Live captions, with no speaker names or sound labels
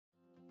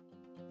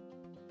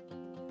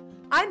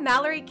I'm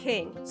Mallory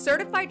King,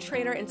 certified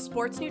trainer and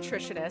sports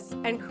nutritionist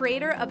and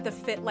creator of the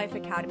Fit Life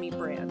Academy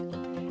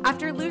brand.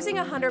 After losing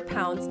 100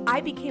 pounds,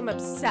 I became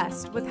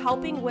obsessed with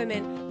helping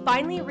women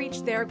finally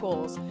reach their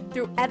goals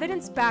through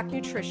evidence-backed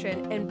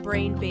nutrition and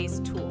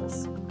brain-based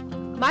tools.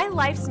 My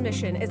life's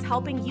mission is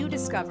helping you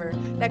discover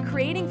that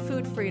creating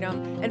food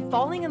freedom and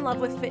falling in love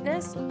with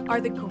fitness are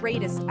the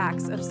greatest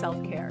acts of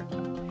self-care.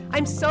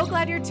 I'm so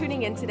glad you're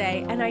tuning in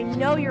today, and I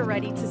know you're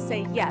ready to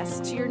say yes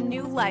to your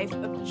new life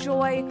of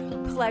joy,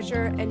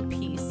 pleasure, and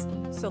peace.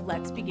 So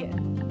let's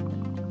begin.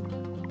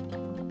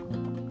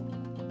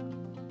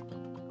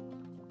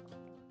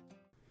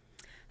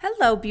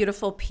 Hello,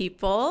 beautiful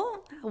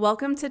people.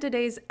 Welcome to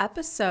today's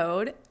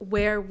episode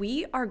where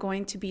we are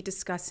going to be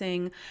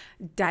discussing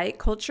diet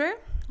culture,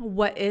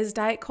 what is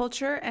diet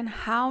culture, and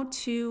how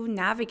to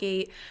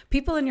navigate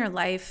people in your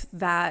life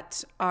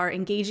that are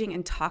engaging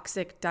in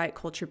toxic diet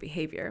culture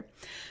behavior.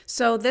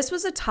 So this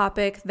was a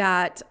topic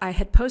that I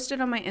had posted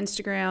on my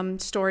Instagram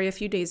story a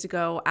few days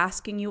ago,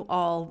 asking you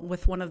all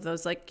with one of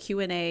those like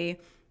Q&A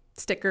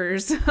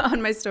stickers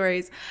on my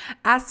stories,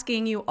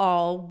 asking you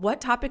all,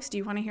 what topics do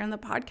you want to hear on the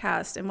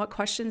podcast and what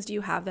questions do you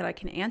have that I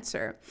can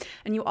answer?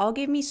 And you all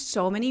gave me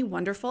so many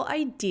wonderful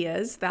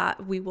ideas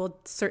that we will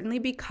certainly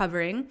be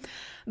covering.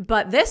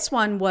 But this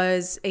one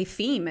was a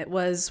theme. It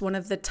was one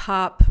of the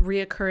top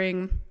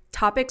reoccurring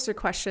topics or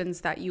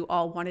questions that you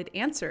all wanted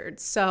answered.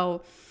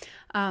 So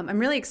I'm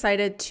really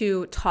excited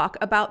to talk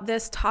about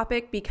this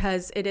topic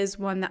because it is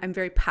one that I'm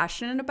very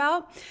passionate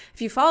about.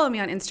 If you follow me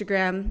on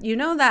Instagram, you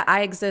know that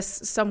I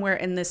exist somewhere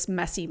in this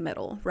messy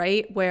middle,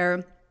 right?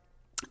 Where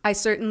I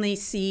certainly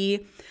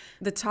see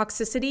the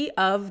toxicity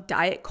of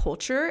diet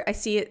culture. I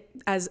see it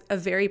as a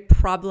very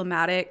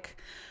problematic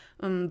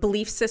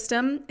belief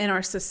system in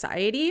our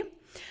society.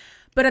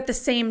 But at the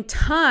same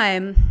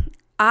time,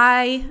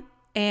 I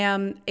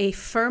am a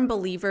firm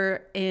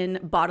believer in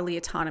bodily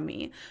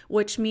autonomy,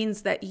 which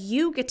means that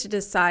you get to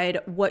decide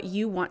what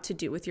you want to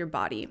do with your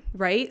body,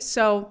 right?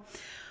 So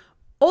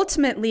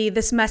ultimately,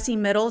 this messy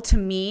middle to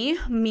me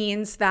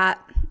means that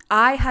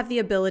I have the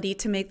ability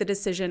to make the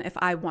decision if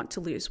I want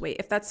to lose weight.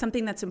 If that's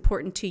something that's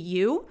important to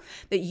you,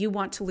 that you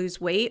want to lose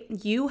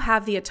weight, you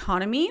have the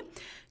autonomy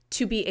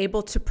to be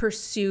able to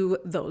pursue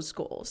those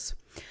goals.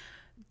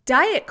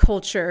 Diet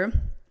culture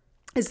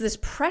is this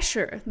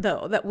pressure,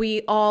 though, that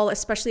we all,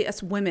 especially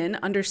as women,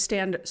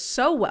 understand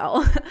so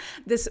well,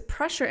 this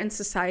pressure in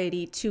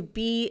society to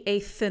be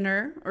a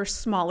thinner or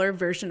smaller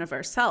version of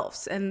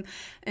ourselves. And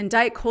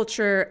diet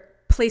culture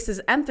places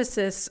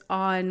emphasis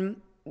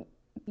on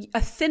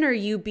a thinner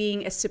you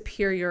being a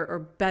superior or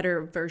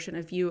better version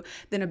of you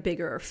than a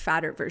bigger or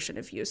fatter version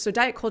of you. So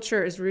diet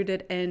culture is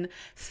rooted in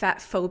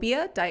fat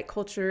phobia. Diet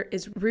culture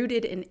is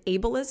rooted in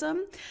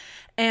ableism.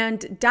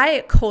 And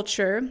diet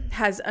culture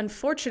has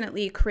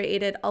unfortunately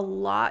created a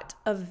lot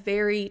of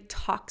very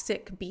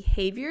toxic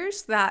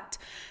behaviors that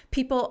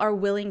people are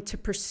willing to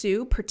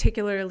pursue,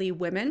 particularly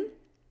women,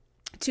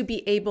 to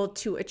be able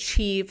to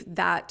achieve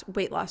that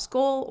weight loss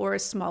goal or a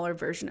smaller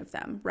version of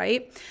them,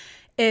 right?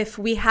 If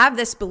we have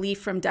this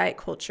belief from diet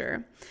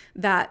culture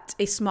that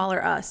a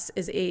smaller us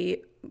is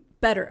a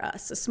better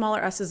us, a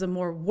smaller us is a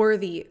more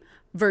worthy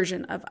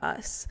version of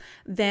us,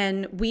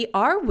 then we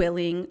are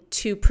willing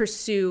to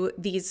pursue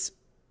these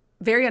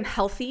very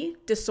unhealthy,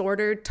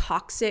 disordered,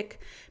 toxic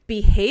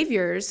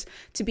behaviors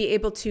to be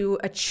able to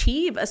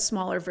achieve a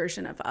smaller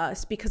version of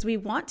us because we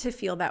want to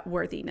feel that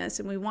worthiness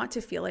and we want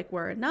to feel like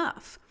we're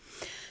enough.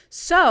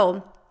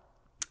 So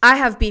I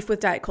have beef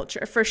with diet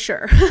culture for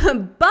sure,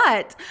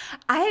 but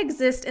I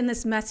exist in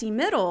this messy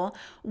middle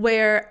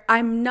where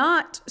I'm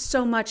not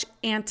so much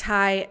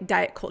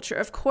anti-diet culture.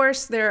 Of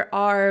course,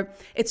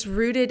 it's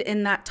rooted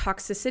in that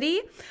toxicity,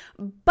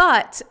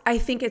 but I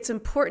think it's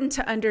important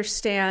to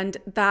understand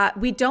that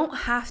we don't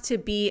have to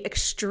be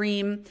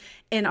extreme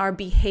in our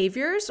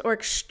behaviors or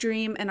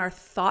extreme in our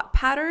thought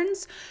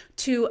patterns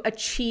to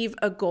achieve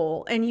a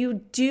goal. And you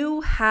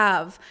do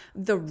have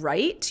the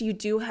right, you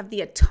do have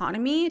the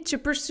autonomy to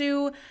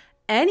pursue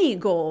any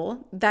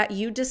goal that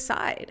you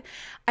decide.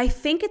 I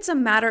think it's a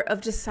matter of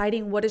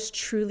deciding what is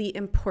truly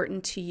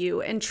important to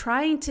you and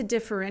trying to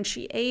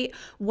differentiate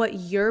what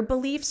your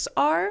beliefs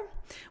are,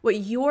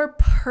 what your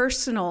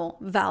personal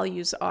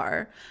values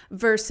are,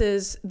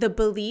 versus the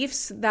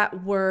beliefs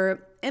that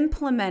were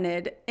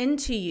implemented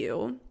into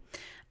you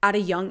at a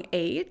young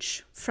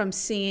age from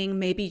seeing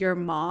maybe your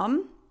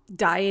mom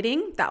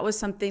dieting. That was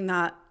something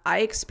that I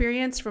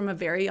experienced from a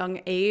very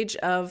young age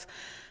of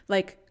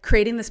like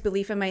creating this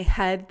belief in my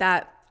head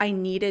that I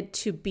needed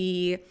to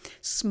be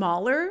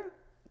smaller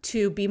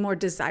to be more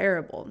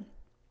desirable.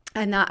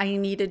 And that I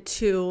needed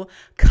to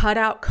cut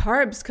out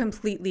carbs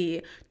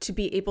completely to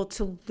be able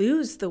to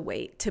lose the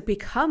weight, to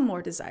become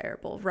more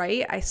desirable,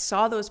 right? I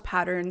saw those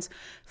patterns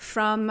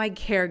from my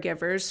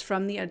caregivers,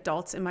 from the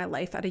adults in my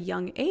life at a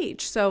young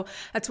age. So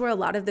that's where a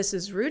lot of this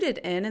is rooted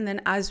in. And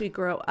then as we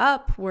grow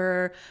up,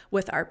 we're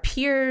with our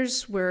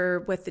peers, we're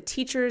with the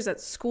teachers at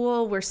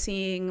school, we're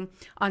seeing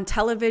on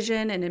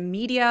television and in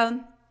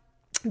media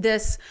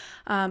this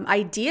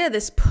idea,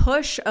 this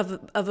push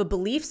of a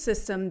belief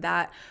system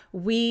that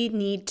we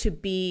need to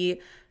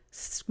be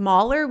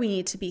smaller, we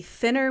need to be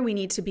thinner, we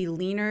need to be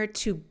leaner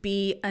to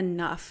be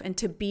enough and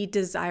to be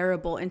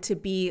desirable and to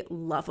be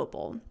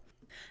lovable.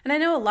 And I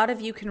know a lot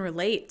of you can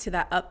relate to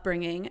that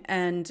upbringing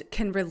and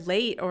can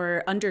relate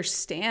or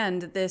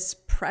understand this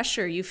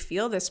pressure. You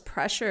feel this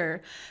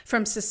pressure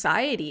from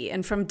society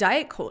and from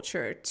diet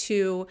culture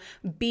to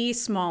be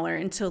smaller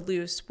and to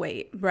lose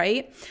weight,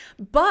 right?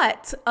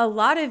 But a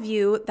lot of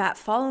you that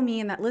follow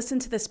me and that listen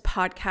to this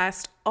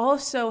podcast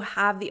also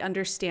have the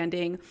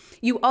understanding,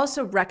 you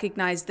also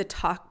recognize the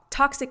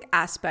toxic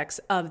aspects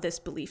of this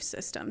belief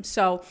system.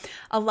 So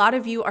a lot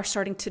of you are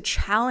starting to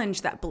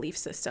challenge that belief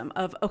system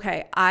of,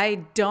 okay,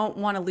 I don't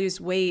want to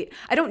lose weight.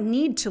 I don't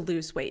need to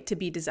lose weight to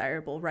be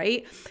desirable,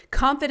 right?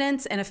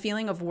 Confidence and a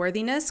feeling of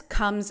worthiness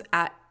comes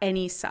at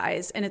any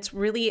size. And it's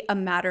really a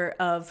matter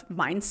of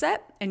mindset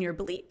and your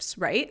beliefs,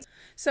 right?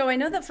 So I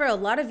know that for a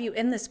lot of you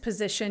in this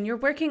position, you're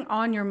working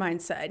on your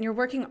mindset and you're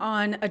working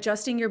on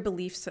adjusting your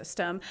belief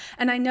system.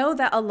 And I know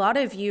that a lot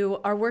of you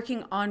are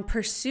working on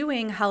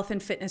pursuing health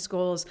and fitness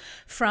goals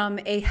from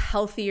a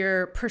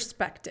healthier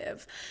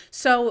perspective.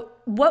 So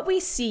what we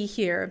see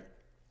here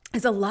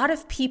is a lot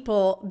of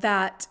people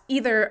that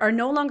either are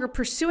no longer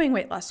pursuing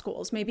weight loss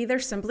goals. Maybe they're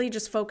simply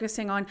just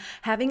focusing on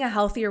having a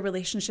healthier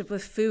relationship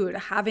with food,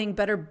 having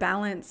better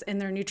balance in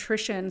their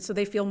nutrition so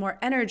they feel more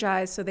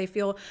energized, so they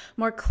feel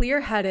more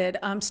clear-headed,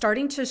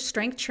 starting to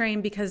strength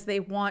train because they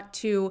want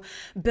to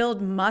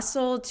build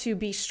muscle to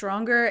be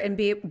stronger and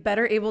be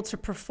better able to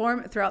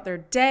perform throughout their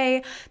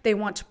day. They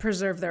want to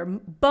preserve their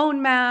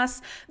bone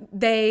mass.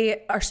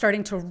 They are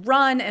starting to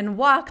run and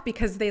walk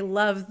because they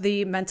love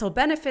the mental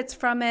benefits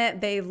from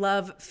it. They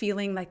love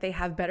feeling like they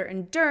have better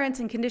endurance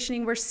and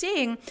conditioning. We're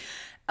seeing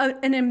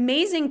an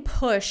amazing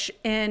push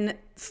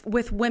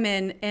with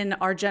women in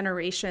our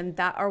generation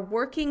that are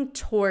working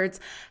towards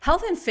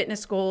health and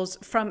fitness goals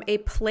from a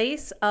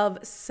place of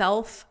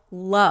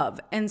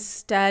self-love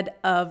instead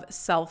of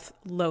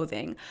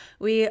self-loathing.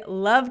 We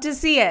love to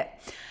see it.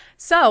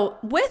 So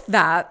with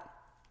that,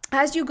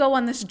 as you go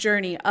on this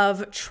journey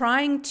of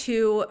trying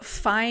to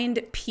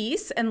find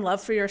peace and love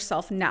for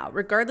yourself now,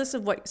 regardless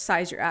of what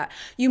size you're at,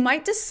 you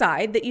might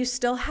decide that you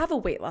still have a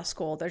weight loss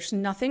goal. There's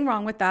nothing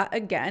wrong with that.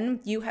 Again,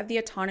 you have the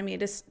autonomy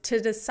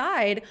to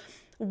decide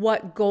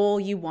what goal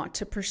you want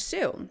to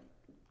pursue.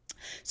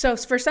 So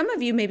for some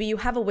of you, maybe you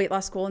have a weight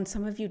loss goal and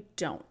some of you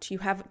don't. You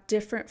have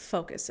different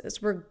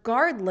focuses.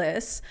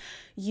 Regardless,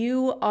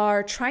 you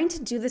are trying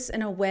to do this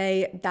in a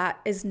way that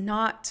is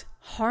not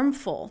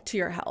harmful to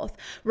your health,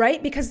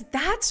 right? Because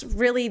that's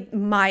really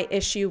my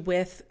issue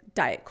with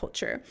diet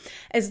culture,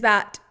 is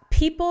that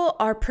people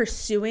are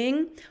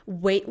pursuing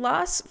weight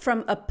loss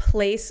from a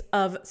place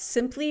of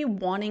simply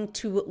wanting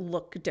to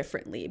look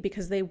differently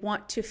because they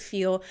want to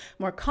feel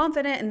more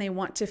confident and they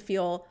want to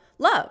feel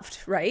loved,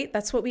 right?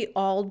 That's what we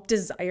all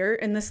desire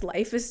in this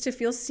life, is to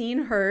feel seen,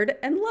 heard,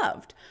 and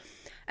loved.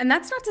 And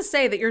that's not to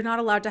say that you're not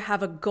allowed to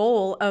have a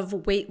goal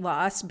of weight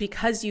loss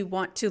because you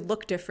want to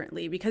look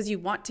differently, because you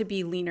want to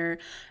be leaner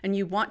and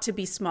you want to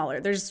be smaller.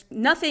 There's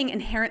nothing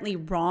inherently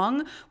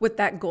wrong with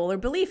that goal or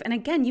belief. And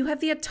again, you have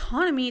the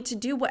autonomy to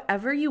do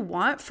whatever you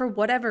want for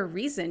whatever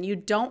reason. You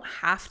don't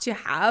have to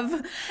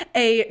have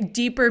a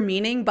deeper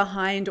meaning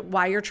behind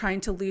why you're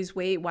trying to lose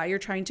weight, why you're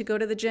trying to go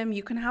to the gym.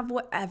 You can have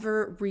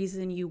whatever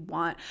reason you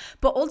want.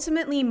 But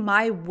ultimately,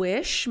 my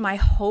wish, my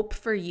hope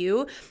for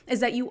you is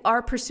that you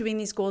are pursuing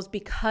these goals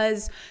because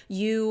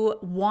you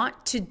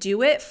want to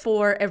do it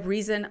for a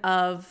reason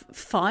of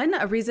fun,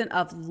 a reason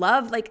of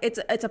love. Like it's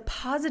a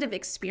positive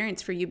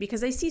experience for you,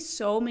 because I see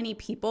so many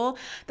people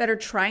that are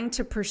trying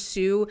to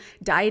pursue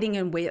dieting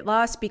and weight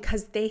loss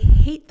because they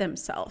hate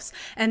themselves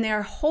and they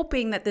are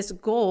hoping that this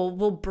goal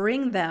will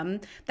bring them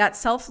that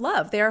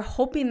self-love. They are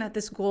hoping that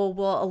this goal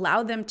will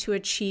allow them to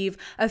achieve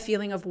a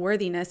feeling of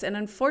worthiness. And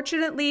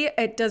unfortunately,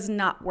 it does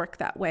not work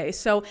that way.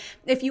 So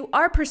if you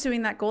are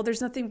pursuing that goal,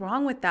 there's nothing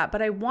wrong with that.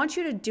 But I want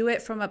you to do it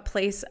from a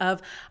place of,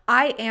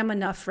 I am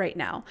enough right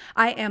now.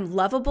 I am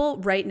lovable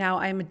right now.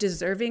 I am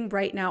deserving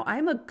right now.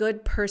 I'm a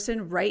good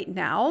person right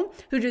now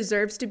who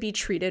deserves to be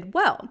treated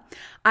well.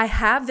 I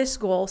have this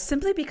goal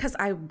simply because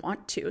I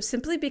want to,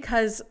 simply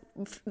because,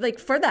 like,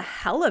 for the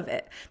hell of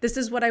it, this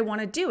is what I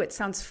want to do. It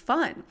sounds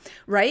fun,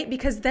 right?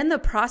 Because then the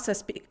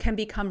process can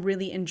become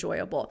really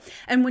enjoyable.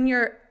 And when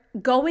you're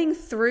going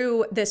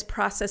through this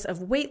process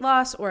of weight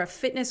loss or a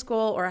fitness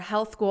goal or a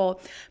health goal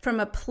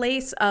from a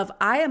place of,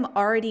 I am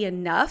already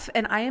enough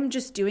and I am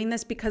just doing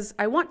this because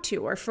I want to,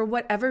 or for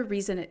whatever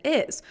reason it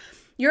is,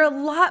 you're a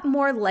lot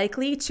more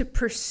likely to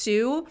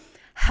pursue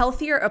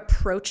healthier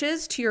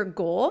approaches to your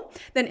goal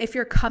than if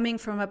you're coming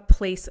from a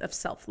place of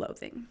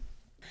self-loathing.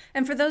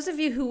 And for those of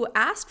you who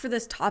asked for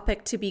this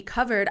topic to be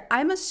covered,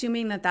 I'm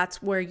assuming that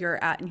that's where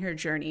you're at in your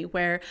journey,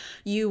 where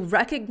you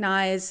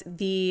recognize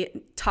the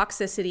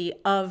toxicity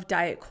of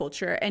diet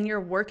culture and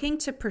you're working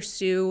to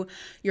pursue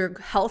your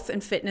health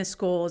and fitness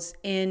goals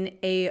in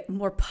a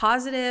more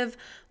positive,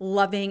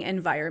 loving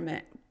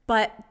environment.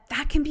 But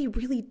that can be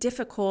really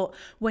difficult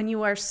when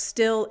you are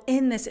still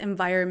in this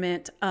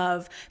environment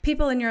of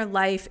people in your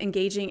life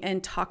engaging in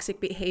toxic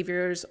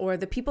behaviors, or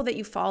the people that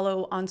you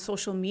follow on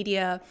social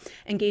media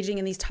engaging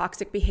in these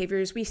toxic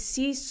behaviors. We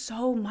see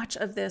so much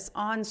of this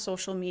on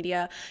social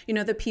media. You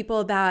know, the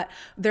people that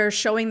they're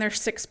showing their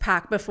six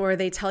pack before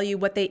they tell you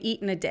what they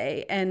eat in a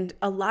day. And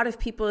a lot of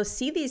people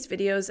see these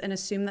videos and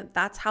assume that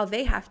that's how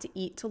they have to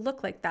eat to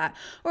look like that.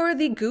 Or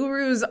the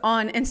gurus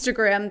on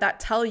Instagram that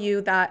tell you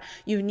that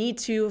you need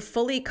to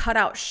fully cut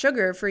out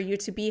sugar for you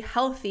to be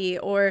healthy,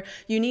 or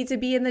you need to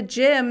be in the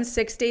gym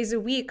 6 days a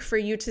week for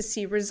you to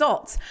see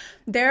results.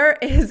 There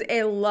is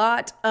a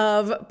lot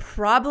of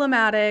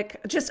problematic,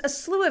 just a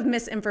slew of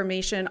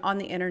misinformation on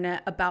the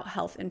internet about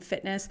health and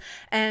fitness.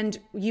 And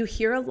you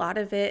hear a lot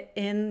of it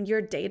in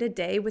your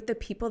day-to-day with the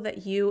people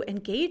that you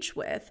engage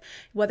with,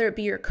 whether it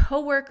be your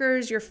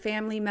coworkers, your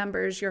family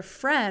members, your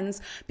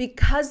friends,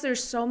 because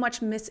there's so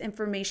much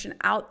misinformation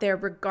out there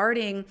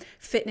regarding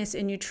fitness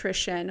and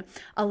nutrition.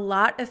 A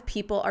lot of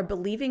people are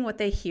believing what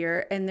they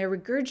hear and they're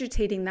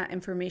regurgitating that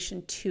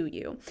information to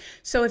you.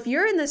 So if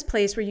you're in this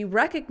place where you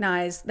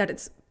recognize that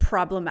it's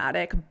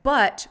problematic,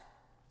 but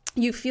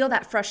you feel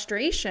that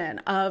frustration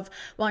of,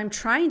 well, I'm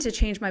trying to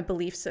change my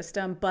belief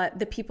system, but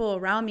the people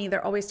around me,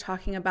 they're always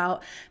talking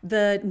about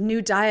the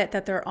new diet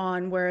that they're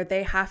on where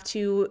they have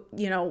to,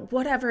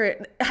 whatever.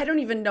 I don't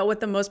even know what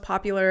the most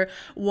popular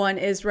one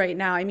is right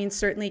now. I mean,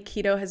 certainly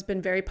keto has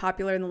been very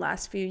popular in the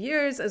last few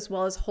years, as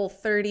well as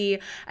Whole30.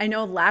 I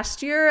know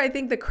last year, I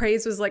think the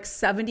craze was like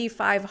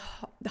 75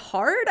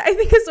 hard, I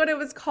think is what it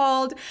was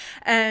called.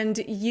 And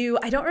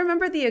I don't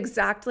remember the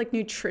exact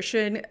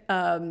nutrition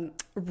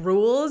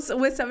rules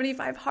with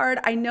 75 hard.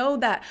 I know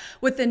that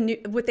with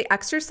the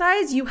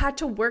exercise, you had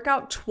to work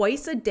out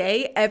twice a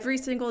day, every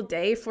single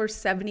day for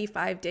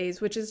 75 days,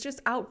 which is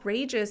just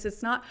outrageous.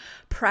 It's not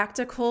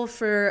practical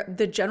for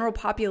the general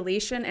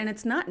population, and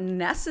it's not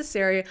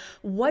necessary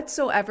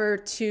whatsoever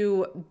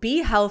to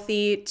be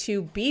healthy,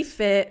 to be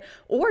fit,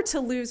 or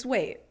to lose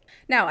weight.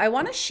 Now, I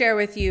want to share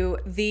with you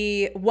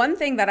the one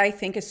thing that I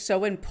think is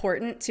so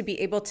important to be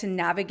able to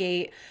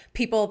navigate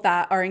people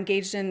that are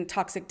engaged in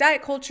toxic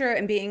diet culture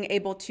and being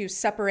able to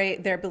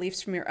separate their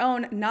beliefs from your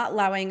own, not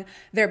allowing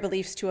their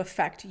beliefs to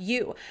affect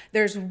you.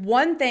 There's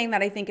one thing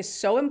that I think is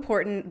so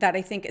important that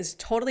I think is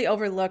totally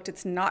overlooked.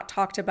 It's not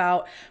talked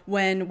about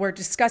when we're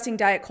discussing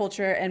diet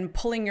culture and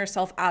pulling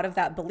yourself out of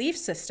that belief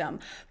system.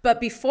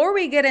 But before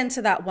we get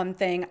into that one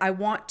thing, I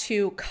want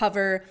to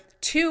cover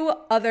two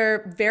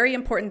other very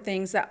important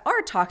things that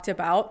are talked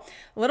about,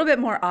 a little bit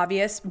more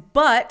obvious,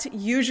 but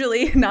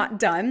usually not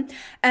done.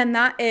 And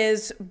that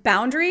is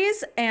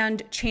boundaries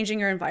and changing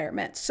your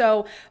environment.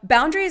 So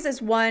boundaries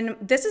is one,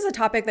 this is a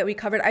topic that we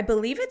covered, I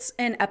believe it's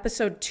in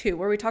episode 2,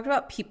 where we talked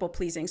about people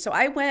pleasing. So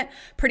I went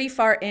pretty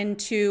far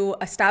into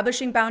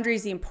establishing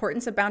boundaries, the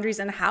importance of boundaries,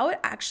 and how it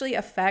actually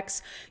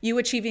affects you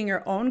achieving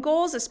your own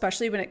goals,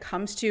 especially when it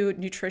comes to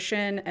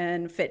nutrition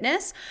and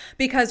fitness.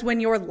 Because when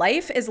your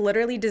life is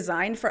literally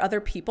designed for other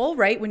people,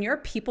 right? When you're a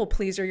people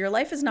pleaser, your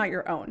life is not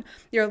your own.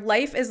 Your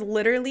life is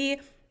literally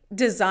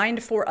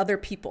designed for other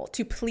people,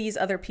 to please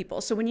other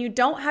people. So when you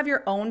don't have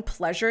your own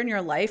pleasure in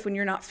your life, when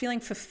you're not feeling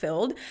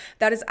fulfilled,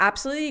 that is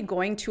absolutely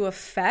going to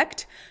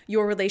affect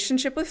your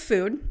relationship with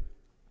food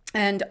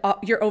and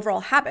your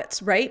overall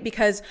habits, right?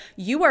 Because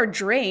you are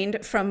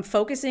drained from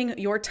focusing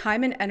your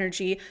time and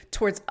energy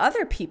towards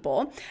other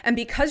people. And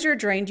because you're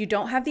drained, you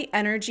don't have the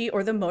energy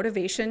or the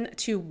motivation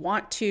to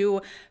want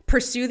to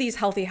pursue these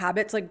healthy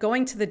habits, like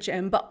going to the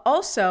gym, but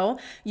also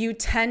you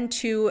tend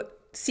to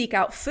seek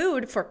out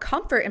food for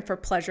comfort and for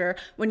pleasure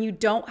when you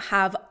don't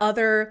have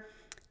other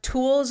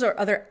tools or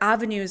other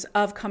avenues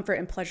of comfort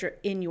and pleasure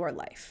in your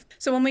life.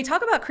 So when we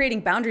talk about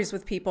creating boundaries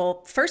with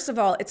people, first of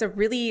all, it's a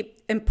really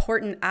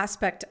important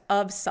aspect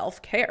of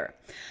self-care.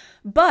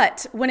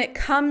 But when it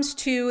comes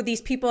to these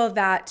people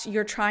that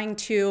you're trying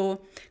to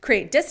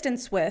create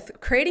distance with,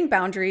 creating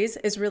boundaries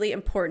is really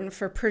important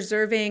for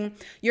preserving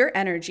your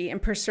energy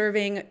and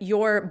preserving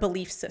your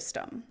belief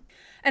system.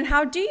 And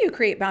how do you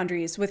create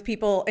boundaries with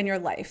people in your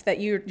life that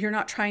you're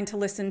not trying to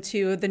listen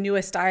to the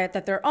newest diet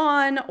that they're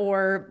on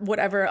or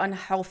whatever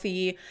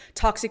unhealthy,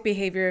 toxic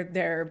behavior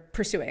they're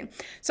pursuing?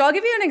 So I'll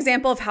give you an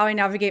example of how I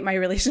navigate my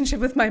relationship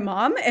with my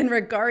mom in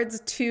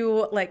regards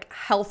to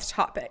health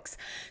topics.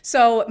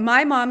 So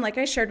my mom, like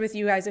I shared with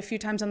you guys a few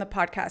times on the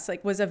podcast,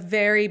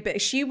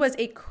 she was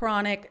a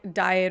chronic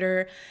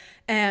dieter.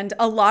 And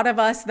a lot of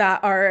us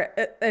that are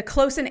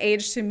close in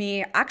age to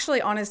me,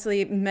 actually,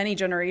 honestly, many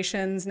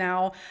generations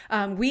now,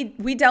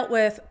 we dealt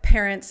with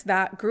parents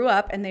that grew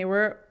up and they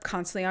were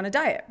constantly on a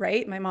diet,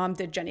 right? My mom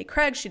did Jenny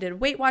Craig, she did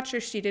Weight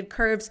Watchers, she did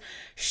Curves,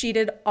 she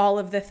did all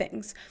of the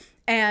things.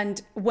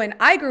 And when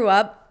I grew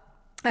up,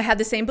 I had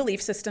the same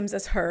belief systems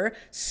as her,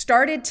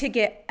 started to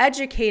get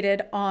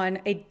educated on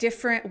a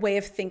different way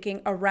of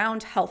thinking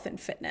around health and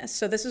fitness.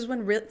 So this is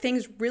when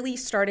things really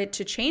started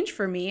to change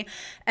for me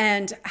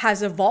and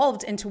has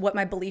evolved into what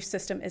my belief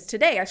system is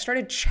today. I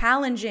started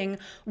challenging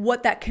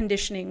what that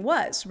conditioning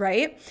was,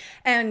 right?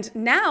 And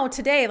now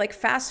today, like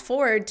fast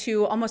forward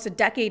to almost a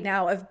decade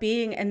now of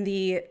being in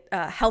the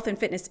health and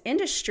fitness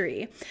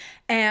industry,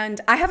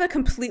 and I have a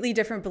completely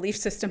different belief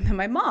system than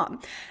my mom.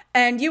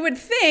 And you would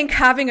think,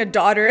 having a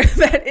daughter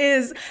that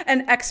is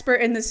an expert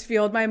in this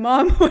field, my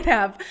mom would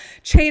have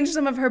changed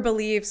some of her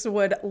beliefs,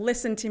 would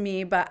listen to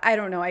me, but I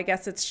don't know. I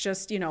guess it's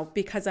just,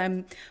 because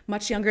I'm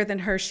much younger than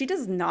her, she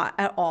does not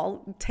at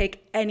all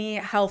take any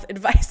health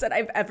advice that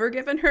I've ever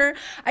given her.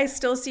 I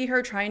still see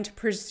her trying to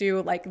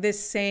pursue like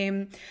this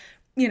same,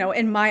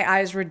 in my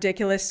eyes,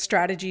 ridiculous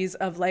strategies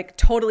of like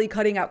totally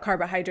cutting out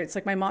carbohydrates.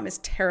 Like my mom is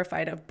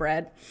terrified of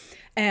bread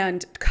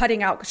and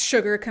cutting out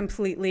sugar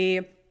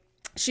completely.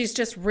 She's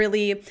just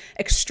really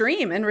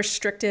extreme and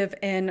restrictive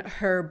in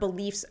her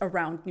beliefs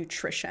around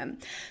nutrition.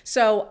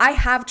 So I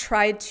have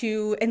tried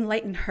to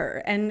enlighten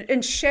her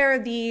and share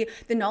the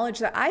knowledge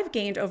that I've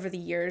gained over the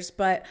years,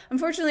 but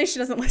unfortunately she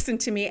doesn't listen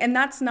to me, and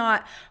that's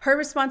not her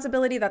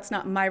responsibility. That's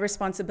not my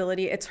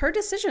responsibility. It's her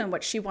decision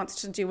what she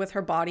wants to do with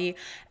her body,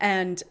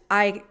 and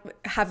I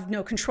have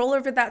no control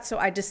over that, so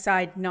I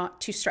decide not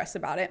to stress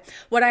about it.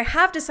 What I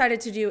have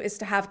decided to do is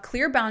to have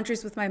clear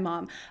boundaries with my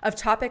mom of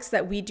topics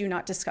that we do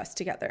not discuss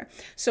together.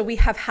 So we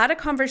have had a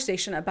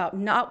conversation about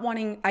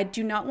I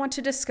do not want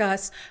to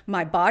discuss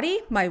my body,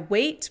 my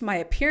weight, my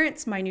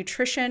appearance, my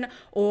nutrition,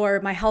 or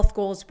my health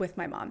goals with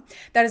my mom.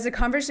 That is a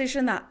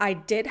conversation that I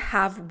did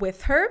have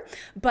with her,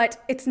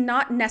 but it's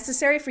not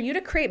necessary for you to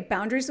create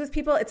boundaries with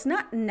people. It's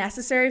not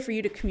necessary for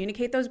you to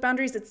communicate those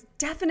boundaries. It's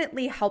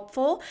definitely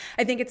helpful.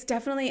 I think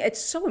it's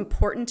so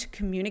important to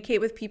communicate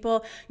with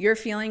people your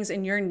feelings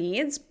and your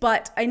needs.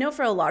 But I know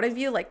for a lot of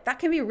you, like that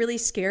can be really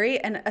scary,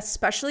 and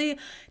especially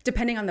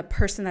depending on the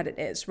person that it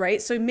is,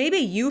 right? So maybe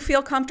you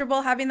feel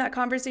comfortable having that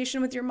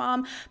conversation with your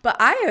mom, but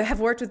I have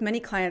worked with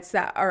many clients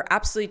that are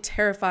absolutely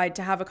terrified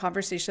to have a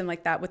conversation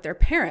like that with their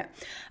parent.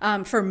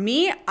 For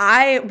me,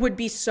 I would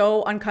be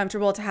so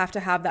uncomfortable to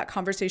have that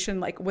conversation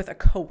like with a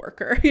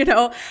coworker.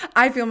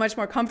 I feel much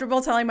more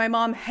comfortable telling my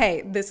mom,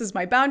 hey, this is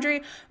my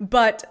boundary,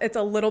 but it's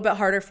a little bit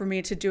harder for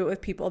me to do it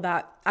with people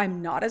that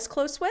I'm not as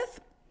close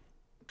with.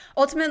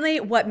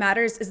 Ultimately, what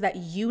matters is that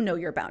you know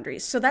your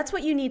boundaries. So that's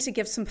what you need to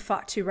give some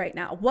thought to right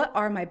now. What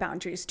are my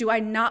boundaries? Do I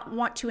not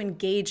want to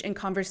engage in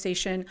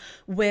conversation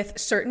with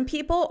certain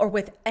people or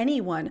with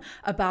anyone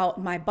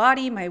about my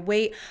body, my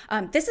weight?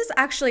 This is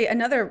actually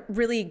another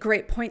really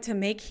great point to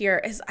make here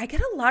is I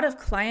get a lot of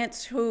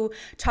clients who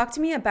talk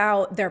to me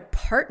about their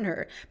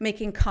partner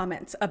making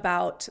comments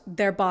about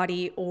their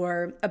body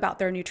or about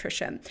their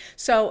nutrition.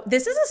 So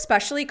this is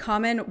especially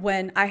common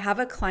when I have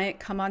a client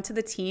come onto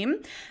the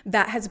team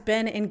that has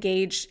been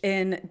engaged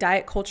in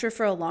diet culture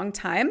for a long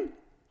time.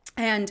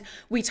 And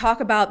we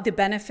talk about the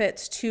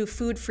benefits to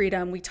food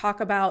freedom. We talk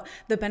about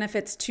the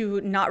benefits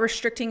to not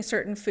restricting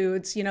certain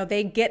foods.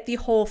 They get the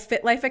whole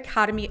Fit Life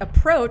Academy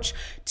approach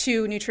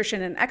to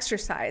nutrition and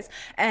exercise,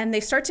 and they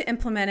start to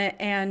implement it.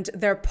 And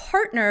their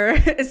partner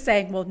is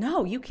saying, well,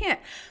 no, you can't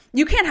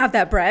have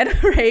that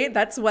bread, right?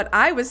 That's what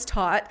I was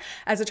taught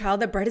as a child,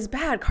 that bread is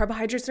bad.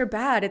 Carbohydrates are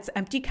bad. It's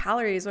empty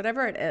calories,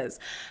 whatever it is.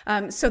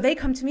 So they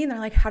come to me and they're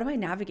like, how do I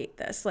navigate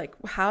this? Like,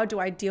 how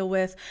do I deal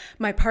with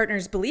my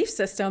partner's belief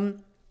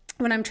system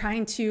when I'm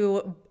trying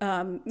to,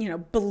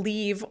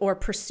 believe or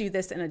pursue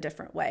this in a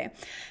different way?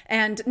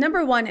 And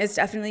number one is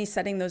definitely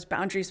setting those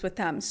boundaries with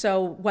them.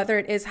 So whether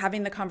it is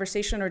having the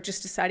conversation or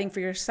just deciding for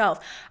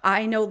yourself,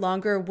 I no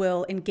longer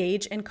will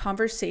engage in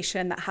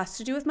conversation that has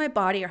to do with my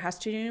body or has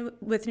to do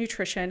with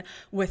nutrition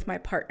with my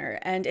partner.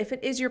 And if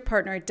it is your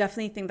partner, I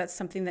definitely think that's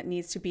something that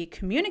needs to be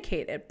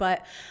communicated.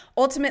 But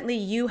ultimately,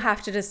 you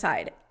have to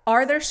decide.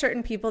 Are there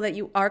certain people that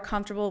you are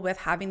comfortable with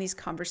having these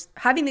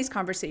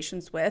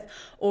conversations with,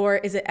 or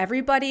is it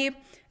everybody?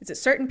 Is it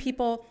certain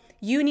people?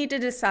 You need to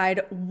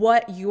decide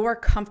what you're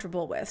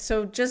comfortable with.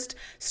 So just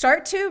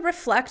start to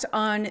reflect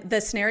on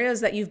the scenarios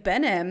that you've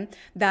been in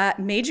that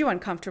made you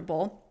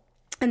uncomfortable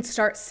and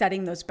start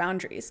setting those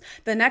boundaries.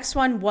 The next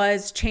one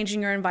was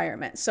changing your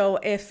environment. So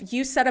if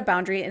you set a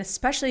boundary, and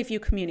especially if you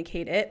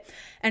communicate it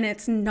and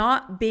it's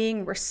not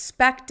being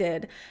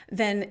respected,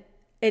 then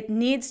it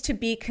needs to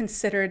be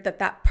considered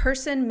that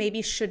person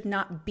maybe should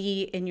not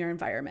be in your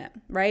environment,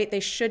 right? They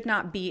should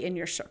not be in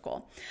your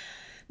circle.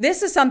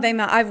 This is something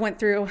that I've went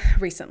through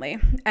recently,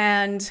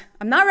 and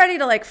I'm not ready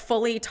to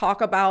fully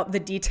talk about the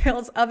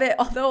details of it,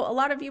 although a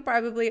lot of you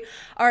probably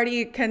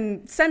already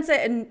can sense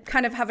it and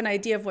kind of have an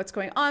idea of what's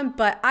going on.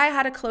 But I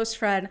had a close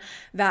friend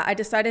that I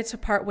decided to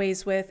part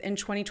ways with in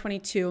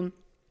 2022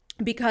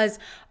 because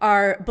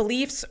our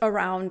beliefs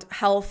around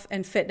health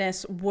and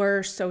fitness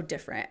were so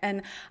different.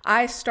 And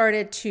I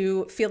started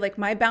to feel like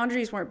my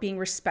boundaries weren't being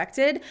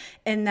respected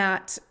and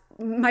that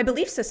my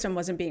belief system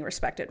wasn't being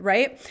respected,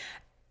 right?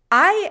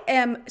 I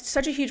am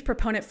such a huge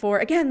proponent for,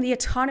 again, the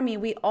autonomy.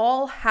 We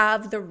all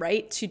have the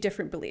right to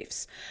different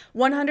beliefs.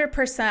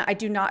 100%, I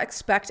do not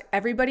expect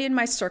everybody in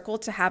my circle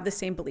to have the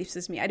same beliefs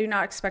as me. I do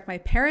not expect my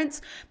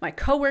parents, my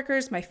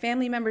coworkers, my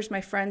family members,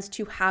 my friends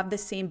to have the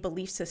same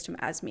belief system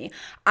as me.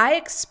 I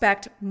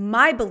expect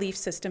my belief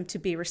system to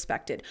be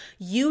respected.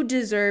 You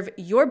deserve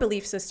your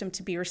belief system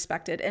to be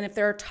respected. And if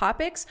there are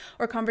topics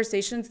or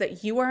conversations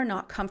that you are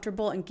not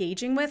comfortable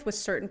engaging with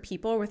certain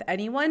people or with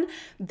anyone,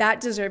 that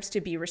deserves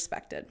to be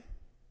respected.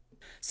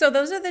 So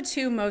those are the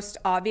two most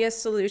obvious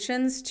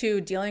solutions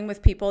to dealing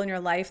with people in your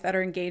life that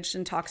are engaged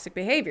in toxic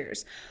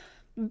behaviors.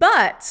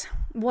 But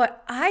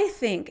what I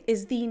think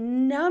is the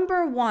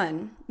number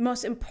one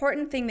most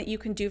important thing that you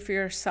can do for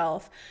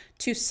yourself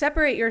to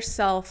separate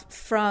yourself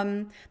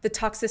from the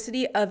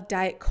toxicity of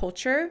diet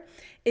culture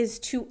is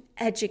to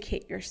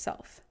educate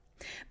yourself.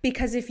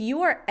 Because if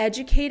you are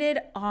educated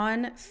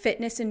on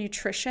fitness and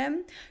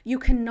nutrition, you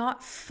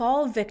cannot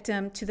fall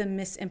victim to the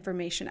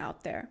misinformation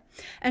out there.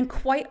 And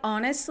quite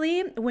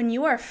honestly, when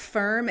you are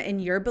firm in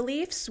your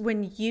beliefs,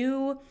 when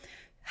you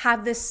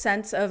have this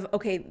sense of,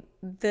 okay,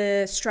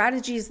 the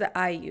strategies that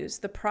I use,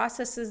 the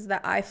processes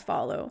that I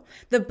follow,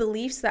 the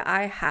beliefs that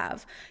I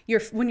have,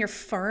 when you're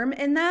firm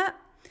in that,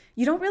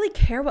 you don't really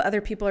care what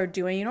other people are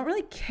doing. You don't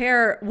really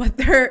care what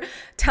they're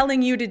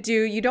telling you to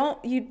do.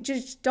 You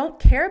just don't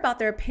care about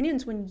their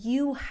opinions when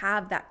you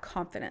have that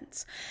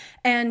confidence.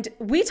 And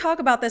we talk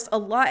about this a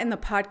lot in the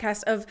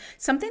podcast of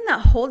something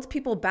that holds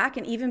people back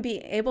and even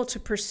being able to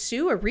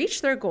pursue or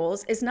reach their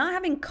goals is not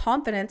having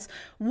confidence,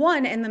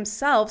 one, in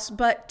themselves,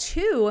 but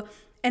two,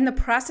 and the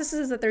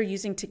processes that they're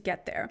using to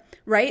get there,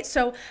 right?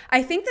 So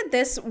I think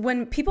that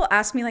when people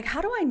ask me, like, how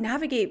do I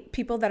navigate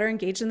people that are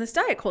engaged in this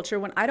diet culture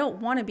when I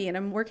don't want to be, and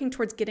I'm working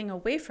towards getting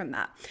away from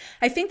that?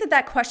 I think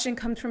that question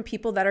comes from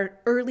people that are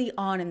early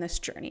on in this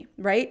journey,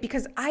 right?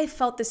 Because I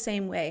felt the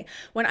same way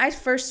when I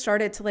first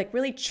started to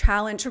really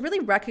challenge, to really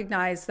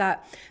recognize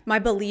that my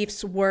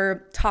beliefs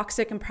were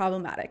toxic and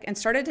problematic and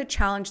started to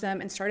challenge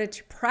them and started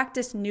to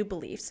practice new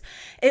beliefs.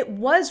 It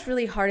was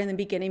really hard in the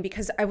beginning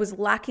because I was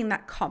lacking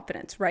that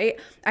confidence, right?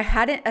 I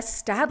hadn't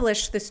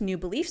established this new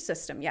belief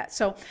system yet.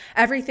 So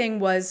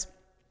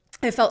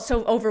it felt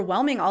so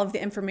overwhelming, all of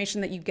the information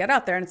that you get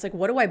out there. And it's like,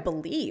 what do I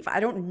believe? I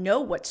don't know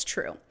what's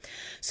true.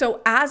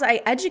 So as I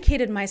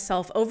educated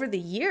myself over the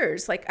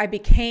years, I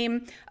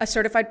became a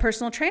certified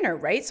personal trainer,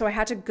 right? So I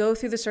had to go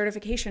through the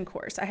certification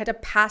course. I had to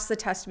pass the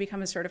test to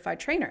become a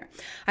certified trainer.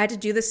 I had to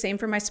do the same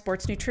for my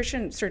sports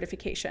nutrition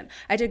certification.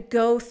 I had to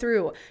go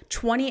through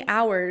 20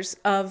 hours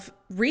of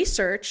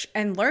research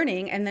and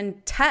learning and then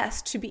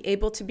test to be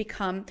able to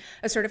become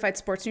a certified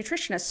sports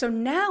nutritionist. So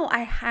now I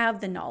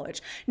have the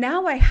knowledge.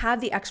 Now I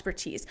have the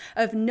expertise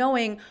of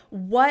knowing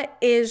what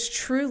is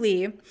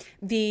truly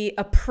the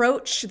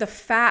approach, the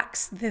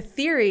facts, the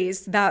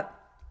theories that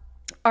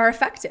are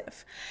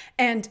effective.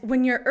 And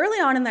when you're early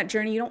on in that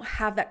journey, you don't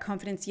have that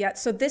confidence yet.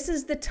 So this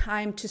is the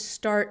time to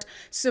start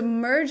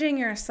submerging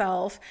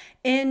yourself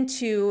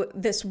into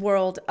this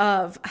world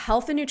of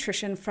health and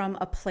nutrition from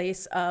a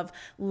place of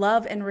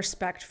love and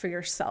respect for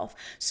yourself.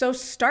 So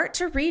start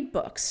to read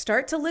books,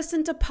 start to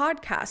listen to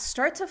podcasts,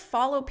 start to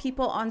follow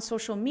people on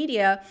social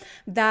media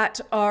that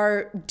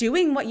are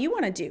doing what you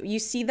want to do. You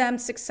see them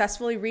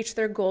successfully reach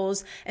their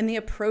goals and the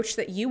approach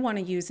that you want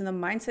to use and the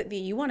mindset that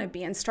you want to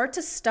be, and start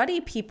to study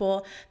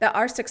people that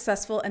are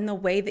successful in the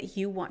way that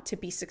you want to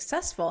be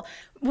successful.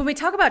 When we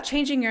talk about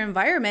changing your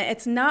environment,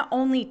 it's not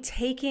only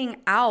taking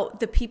out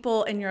the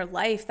people in your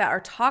life that are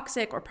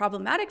toxic or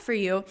problematic for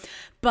you,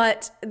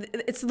 but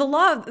it's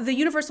the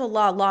universal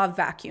law of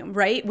vacuum,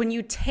 right? When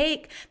you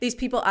take these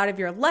people out of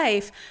your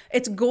life,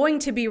 it's going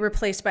to be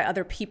replaced by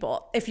other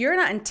people. If you're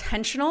not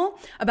intentional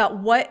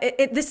about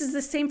this is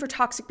the same for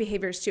toxic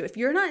behaviors too. If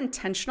you're not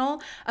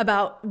intentional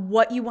about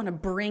what you want to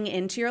bring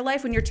into your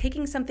life, when you're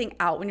taking something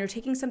out, when you're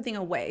taking something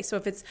away, so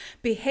if it's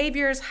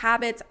behaviors,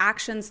 habits,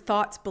 actions,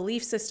 thoughts,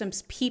 belief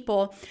systems,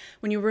 people,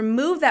 when you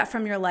remove that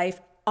from your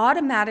life,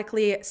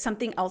 automatically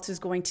something else is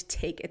going to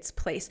take its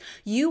place.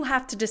 You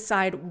have to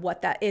decide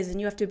what that is, and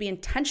you have to be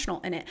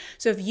intentional in it.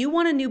 So if you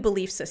want a new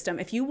belief system,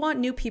 if you want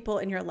new people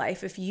in your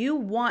life, if you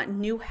want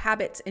new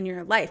habits in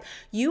your life,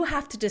 you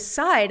have to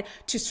decide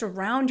to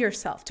surround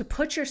yourself, to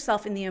put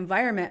yourself in the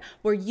environment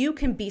where you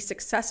can be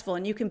successful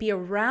and you can be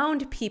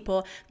around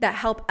people that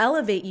help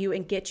elevate you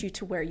and get you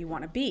to where you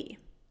want to be.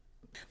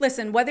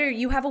 Listen, whether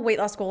you have a weight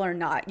loss goal or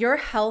not, your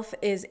health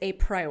is a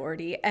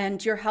priority,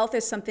 and your health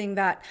is something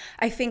that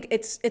I think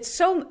it's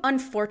so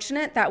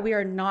unfortunate that we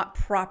are not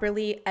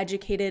properly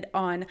educated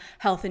on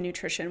health and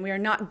nutrition. We are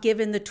not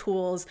given the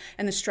tools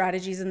and the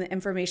strategies and the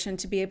information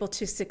to be able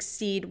to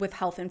succeed with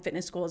health and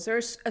fitness goals.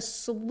 There's a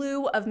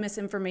slew of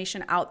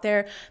misinformation out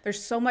there.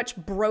 There's so much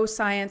bro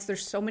science.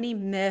 There's so many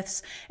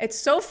myths. It's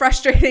so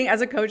frustrating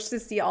as a coach to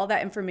see all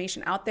that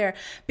information out there,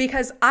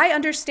 because I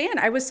understand.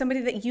 I was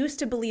somebody that used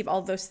to believe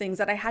all those things.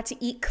 that I had to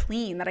eat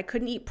clean, that I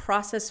couldn't eat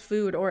processed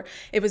food, or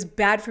it was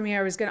bad for me,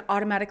 I was going to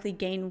automatically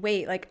gain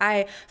weight. Like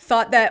I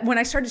thought that when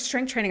I started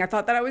strength training, I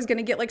thought that I was going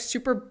to get like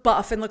super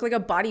buff and look like a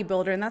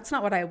bodybuilder, and that's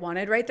not what I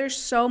wanted, right? There's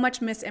so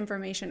much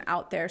misinformation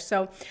out there.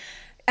 So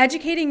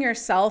educating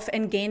yourself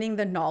and gaining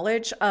the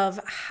knowledge of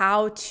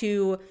how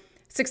to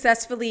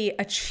successfully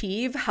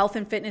achieve health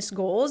and fitness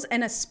goals.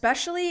 And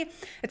especially,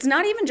 it's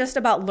not even just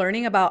about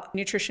learning about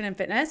nutrition and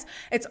fitness,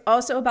 it's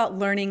also about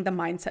learning the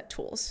mindset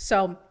tools.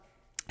 So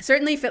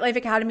certainly Fit Life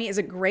Academy is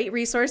a great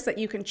resource that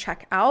you can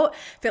check out.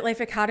 Fit Life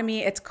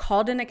Academy, it's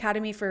called an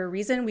academy for a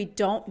reason. We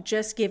don't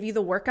just give you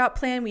the workout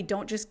plan. We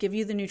don't just give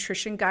you the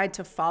nutrition guide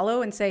to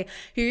follow and say,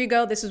 here you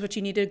go, this is what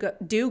you need to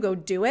go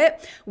do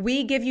it.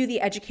 We give you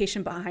the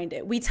education behind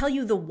it. We tell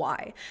you the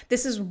why.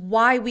 This is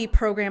why we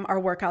program our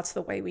workouts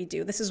the way we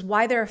do. This is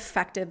why they're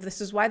effective.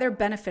 This is why they're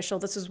beneficial.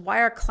 This is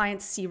why our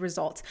clients see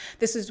results.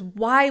 This is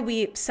why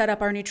we set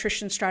up our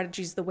nutrition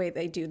strategies the way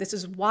they do. This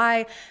is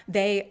why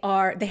they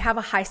have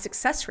a high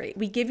success rate.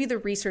 We give you the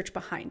research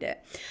behind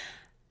it.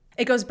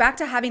 It goes back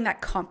to having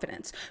that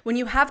confidence. When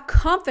you have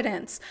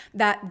confidence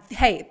that,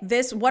 hey,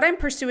 what I'm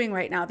pursuing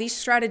right now, these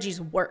strategies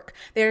work.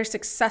 They're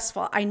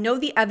successful. I know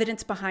the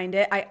evidence behind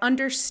it. I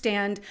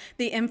understand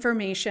the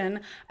information,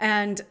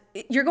 and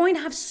you're going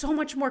to have so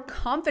much more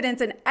confidence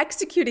in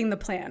executing the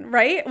plan,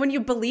 right? When you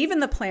believe in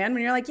the plan,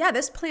 when you're like, yeah,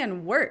 this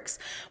plan works.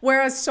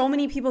 Whereas so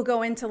many people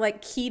go into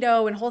like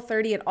keto and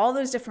Whole30 and all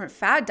those different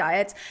fad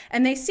diets,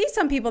 and they see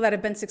some people that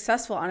have been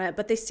successful on it,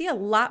 but they see a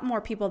lot more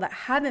people that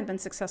haven't been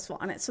successful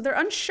on it. So they're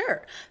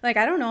unsure. Like,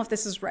 I don't know if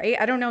this is right.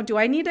 I don't know. Do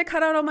I need to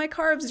cut out all my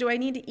carbs? Do I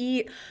need to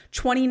eat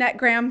 20 net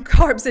gram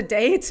carbs a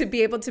day to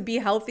be able to be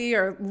healthy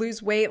or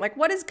lose weight? Like,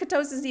 what does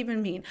ketosis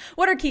even mean?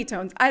 What are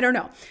ketones? I don't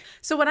know.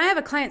 So when I have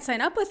a client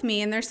sign up with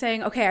me and they're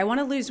saying, okay, I want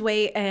to lose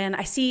weight and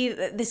I see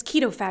this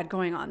keto fad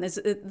going on. This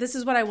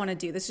is what I want to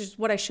do. This is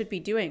what I should be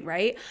doing,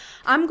 right?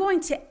 I'm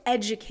going to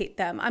educate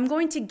them. I'm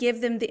going to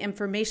give them the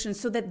information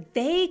so that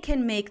they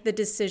can make the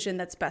decision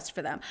that's best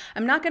for them.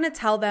 I'm not going to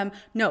tell them,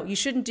 no, you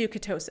shouldn't do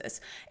ketosis.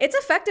 It's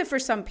effective for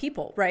some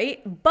people,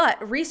 right?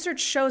 But research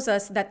shows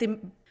us that the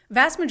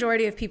vast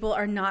majority of people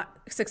are not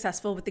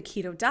successful with the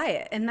keto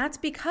diet. And that's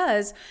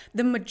because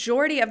the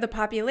majority of the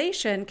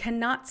population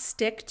cannot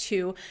stick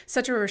to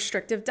such a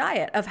restrictive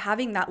diet of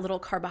having that little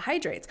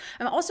carbohydrates.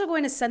 I'm also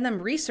going to send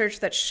them research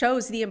that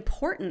shows the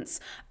importance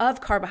of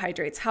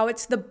carbohydrates, how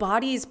it's the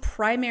body's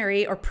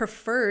primary or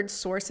preferred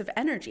source of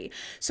energy.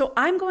 So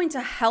I'm going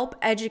to help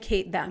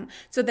educate them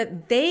so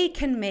that they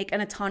can make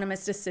an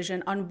autonomous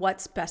decision on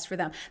what's best for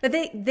them, that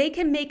they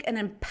can make an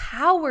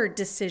empowered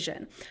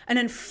decision, an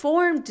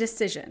informed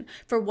decision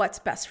for what's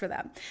best for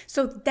them.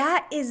 So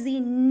that is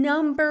the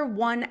number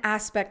one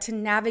aspect to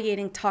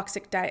navigating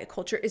toxic diet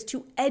culture, is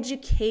to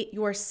educate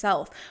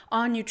yourself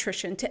on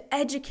nutrition, to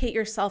educate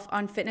yourself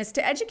on fitness,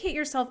 to educate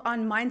yourself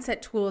on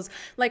mindset tools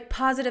like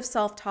positive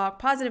self-talk,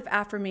 positive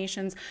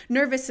affirmations,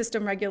 nervous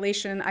system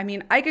regulation. I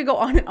mean, I could go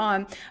on and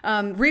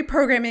on.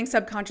 Reprogramming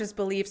subconscious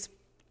beliefs.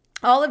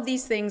 All of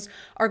these things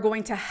are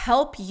going to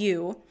help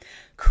you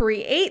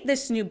create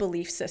this new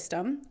belief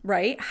system,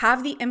 right?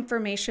 Have the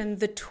information,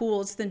 the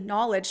tools, the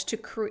knowledge to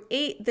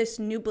create this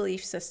new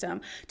belief system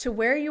to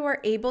where you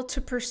are able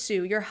to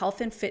pursue your health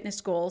and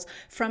fitness goals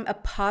from a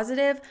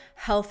positive,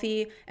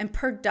 healthy, and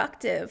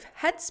productive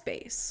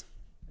headspace.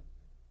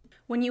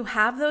 When you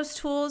have those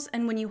tools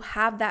and when you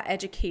have that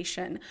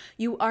education,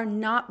 you are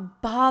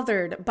not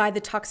bothered by the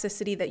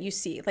toxicity that you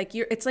see. Like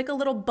it's like a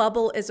little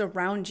bubble is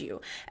around you,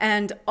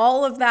 and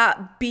all of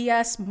that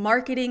BS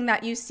marketing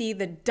that you see,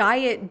 the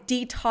diet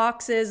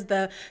detoxes,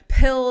 the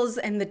pills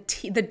and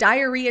the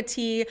diarrhea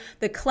tea,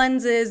 the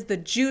cleanses, the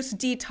juice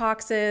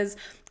detoxes,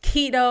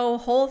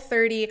 keto,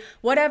 Whole30,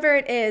 whatever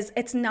it is,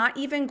 it's not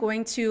even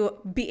going to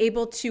be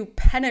able to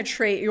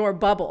penetrate your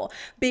bubble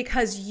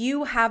because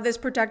you have this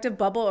protective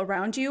bubble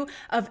around you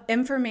of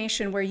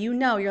information where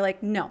you're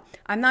like, no,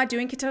 I'm not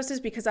doing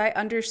ketosis because I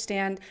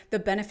understand the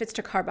benefits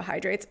to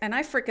carbohydrates and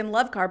I freaking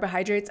love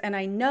carbohydrates, and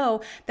I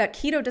know that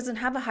keto doesn't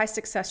have a high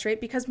success rate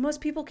because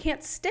most people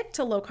can't stick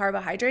to low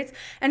carbohydrates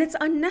and it's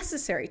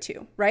unnecessary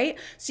to, right?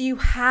 So you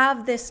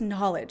have this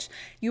knowledge.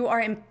 You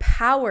are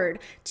empowered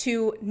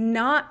to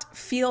not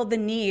feel the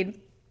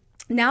need.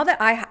 Now that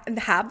I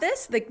have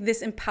this, like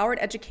this empowered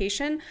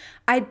education,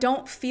 I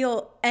don't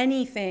feel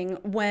anything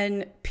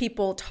when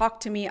people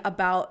talk to me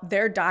about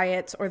their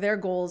diets or their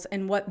goals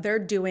and what they're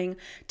doing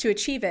to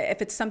achieve it.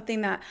 If it's something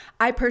that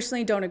I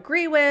personally don't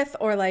agree with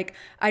or like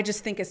I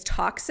just think is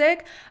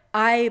toxic,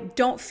 I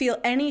don't feel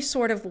any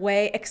sort of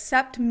way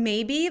except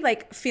maybe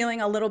like feeling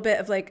a little bit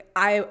of like,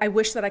 I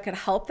wish that I could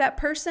help that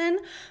person,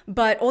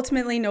 but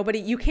ultimately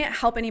you can't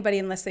help anybody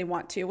unless they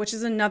want to, which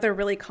is another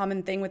really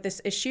common thing with this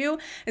issue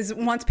is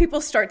once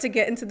people start to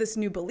get into this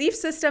new belief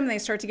system, they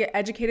start to get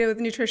educated with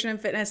nutrition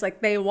and fitness,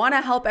 like they want to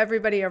help help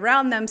everybody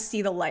around them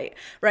see the light,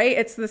 right?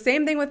 It's the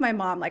same thing with my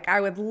mom. Like,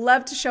 I would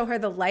love to show her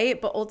the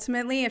light, but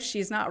ultimately, if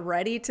she's not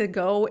ready to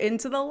go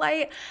into the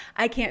light,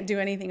 I can't do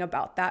anything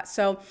about that.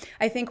 So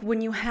I think when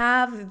you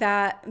have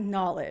that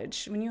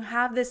knowledge, when you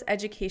have this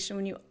education,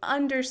 when you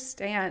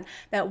understand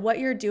that what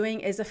you're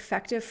doing is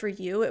effective for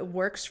you, it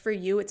works for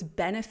you, it's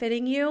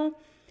benefiting you,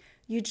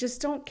 you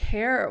just don't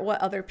care what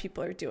other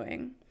people are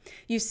doing.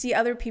 You see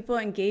other people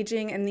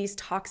engaging in these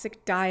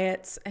toxic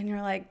diets and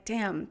you're like,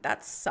 damn,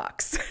 that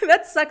sucks.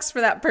 That sucks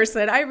for that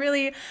person. I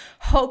really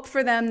hope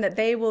for them that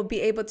they will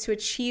be able to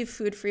achieve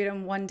food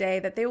freedom one day,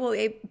 that they will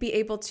be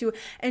able to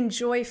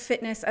enjoy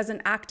fitness as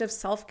an act of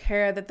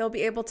self-care, that they'll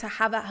be able to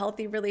have a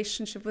healthy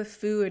relationship with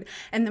food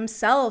and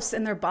themselves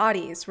and their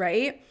bodies,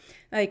 right?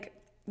 Like,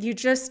 you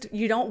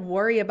don't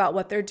worry about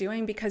what they're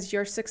doing because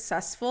you're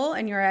successful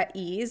and you're at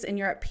ease and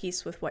you're at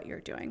peace with what you're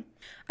doing.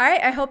 All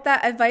right, I hope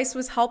that advice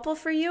was helpful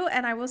for you,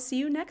 and I will see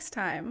you next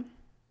time.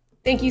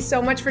 Thank you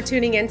so much for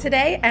tuning in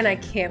today, and I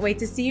can't wait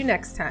to see you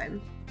next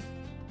time.